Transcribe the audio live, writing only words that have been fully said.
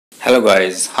Hello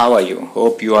guys, how are you?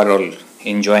 Hope you are all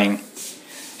enjoying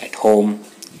at home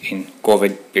in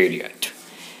COVID period.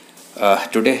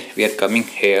 Today we are coming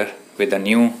here with a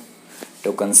new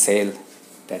token sale,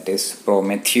 that is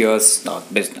Prometheus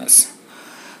business.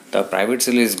 The private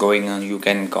sale is going on. You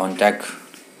can contact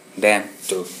them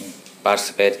to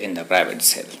participate in the private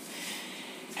sale.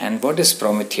 And what is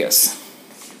Prometheus?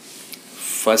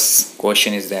 First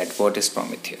question is that what is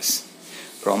Prometheus?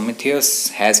 Prometheus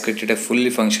has created a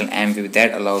fully functional MVP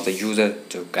that allows the user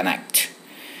to connect.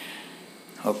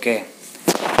 Okay,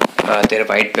 their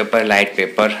white paper, light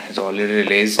paper is already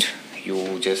released.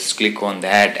 You just click on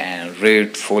that and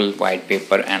read full white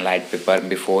paper and light paper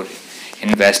before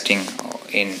investing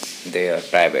in their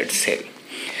private sale.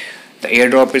 The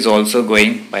airdrop is also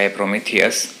going by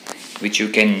Prometheus, which you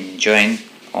can join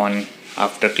on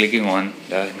after clicking on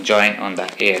the join on the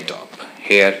airdrop.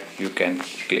 Here you can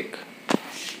click.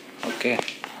 Okay.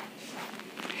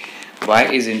 Why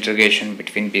is integration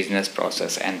between business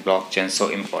process and blockchain so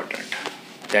important?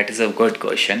 That is a good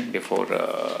question before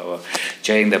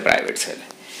joining the private sale.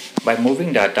 By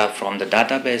moving data from the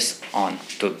database on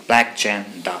to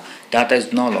blockchain, the data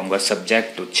is no longer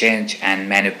subject to change and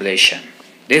manipulation.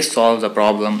 This solves the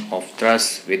problem of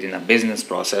trust within a business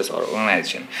process or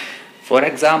organization. For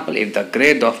example, if the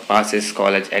grade of passes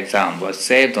college exam was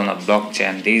saved on a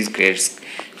blockchain, these grades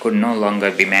could no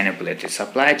longer be manipulated.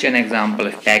 Supply chain example,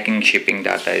 if packing shipping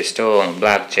data is stored on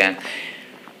blockchain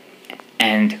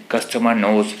and customer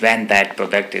knows when that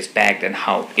product is packed and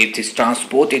how it is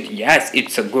transported. Yes,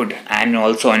 it's a good. I'm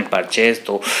also in purchase,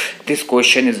 so this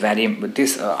question is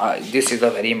this is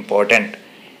a very important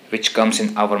which comes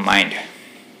in our mind.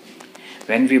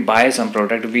 When we buy some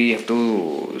product, we have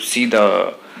to see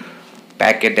the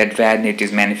packet, that where it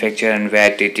is manufactured and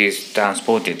where it is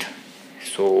transported.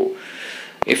 So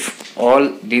if all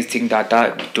these things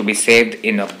data to be saved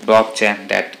in a blockchain,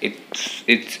 that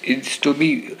it's to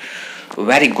be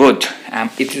very good,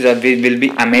 and we will be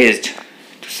amazed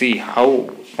to see how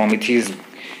Prometheus is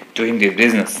doing this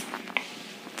business.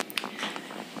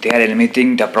 They are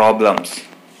eliminating the problems.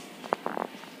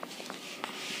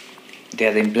 They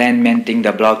are implementing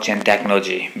the blockchain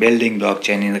technology. Building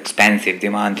blockchain is expensive,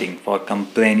 demanding for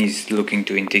companies looking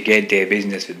to integrate their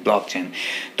business with blockchain.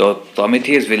 So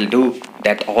Prometheus will do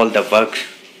that all the work.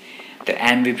 The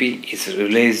MVP is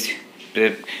released.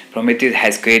 Prometheus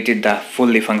has created the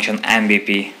fully functional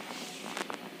MVP.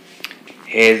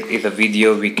 Here is a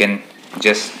video, we can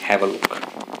just have a look.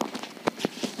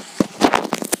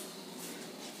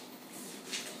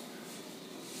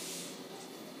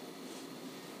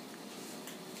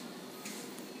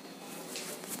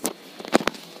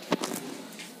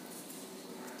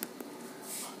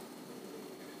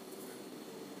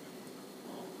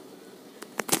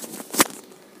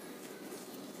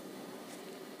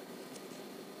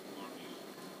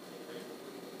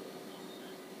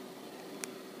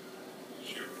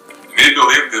 We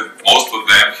believe that most of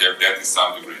them have that in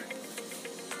some degree.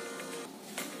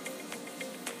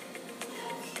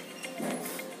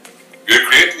 We are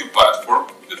creating a platform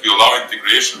that will allow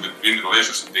integration between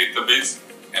relationship database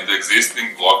and the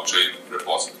existing blockchain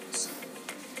repositories.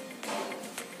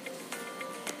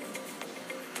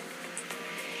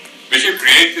 We have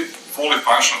created fully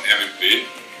functional MVP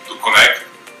to connect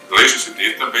relationship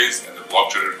database and the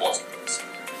blockchain repositories.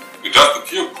 With just a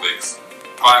few clicks,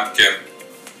 client can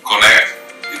connect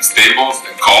its tables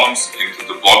and columns into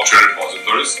the blockchain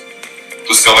repositories.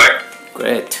 To select,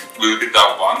 Great. will it be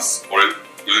done once or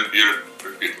will it be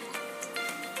repeated?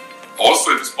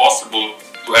 Also, it is possible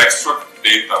to extract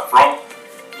data from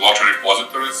blockchain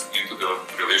repositories into the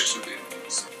relationship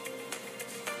database.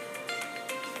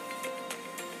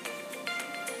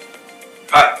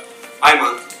 Hi, I'm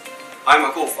Ant. I'm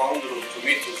a co-founder of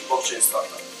Prometheus blockchain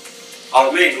startup.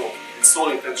 Our main goal and sole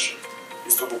intention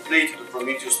is to complete the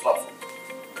Prometheus platform.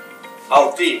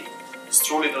 Our team is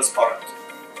truly transparent.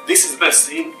 This is best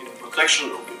seen in the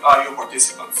protection of the IO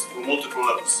participants on multiple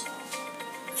levels.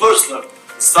 First level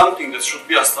is something that should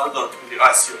be a standard in the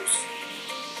ICOs.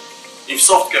 If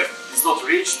soft cap is not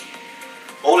reached,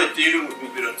 all Ethereum will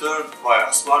be returned via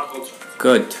a smart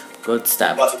contract. Good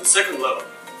step. But at the second level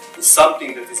is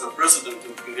something that is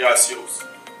unprecedented in the ICOs.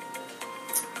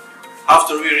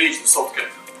 After we reach the soft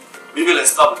cap, we will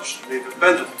establish an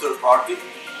independent third party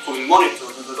who will monitor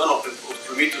the development of the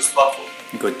Prometheus platform.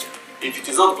 Good. If it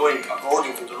is not going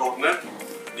according to the roadmap,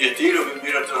 the Ethereum will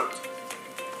be returned.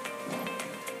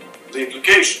 The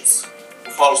implications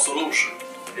of our solution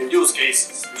and use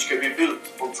cases which can be built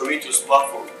on Prometheus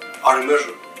platform are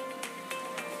immeasurable.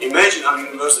 Imagine a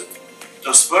university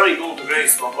transferring all the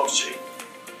grades to a blockchain.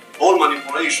 All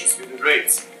manipulations with the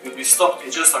grades will be stopped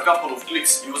in just a couple of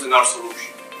clicks using our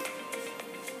solution.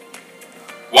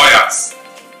 Why us?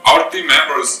 Our team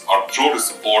members are truly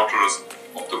supporters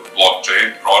of the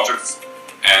blockchain projects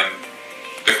and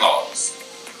technologies.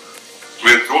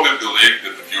 We truly believe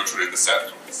that the future is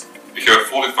decentralized. We have a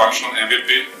fully functional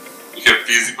MVP, we have a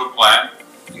feasible plan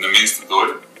and the means to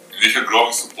do it, and we have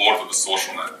growing support of the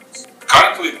social networks.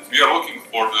 Currently, we are looking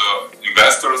for the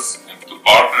investors and the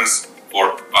partners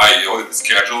for IEO that is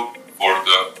scheduled for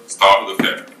the start of the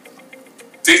February.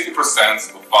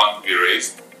 60% of funds we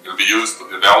raised will be used to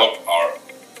develop our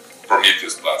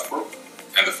Prometheus platform,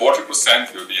 and the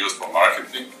 40% will be used for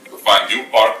marketing to find new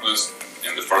partners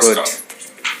in the first customers.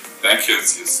 Thank you and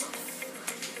see you soon.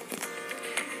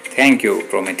 Thank you,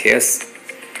 Prometheus.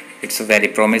 It's a very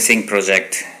promising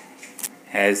project,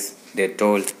 as they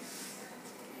told.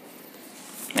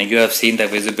 Now you have seen the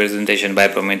visual presentation by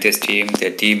Prometheus team.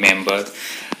 Their team members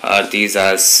these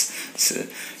are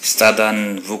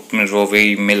Stadan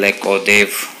Vukmirovi Milek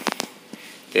Odev,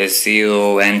 the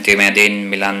CEO Antimadin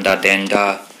Milanda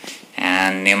Denda,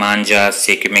 and Nemanja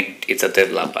Sikimik is a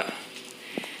developer.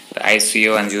 The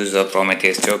ICO and user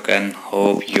Prometheus token.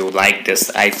 Hope you like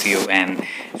this ICO and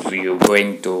you're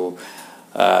going to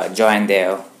join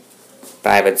their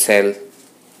private sale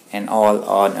and all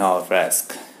on your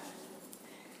risk.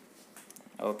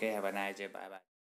 Okay, have a nice day. Bye bye.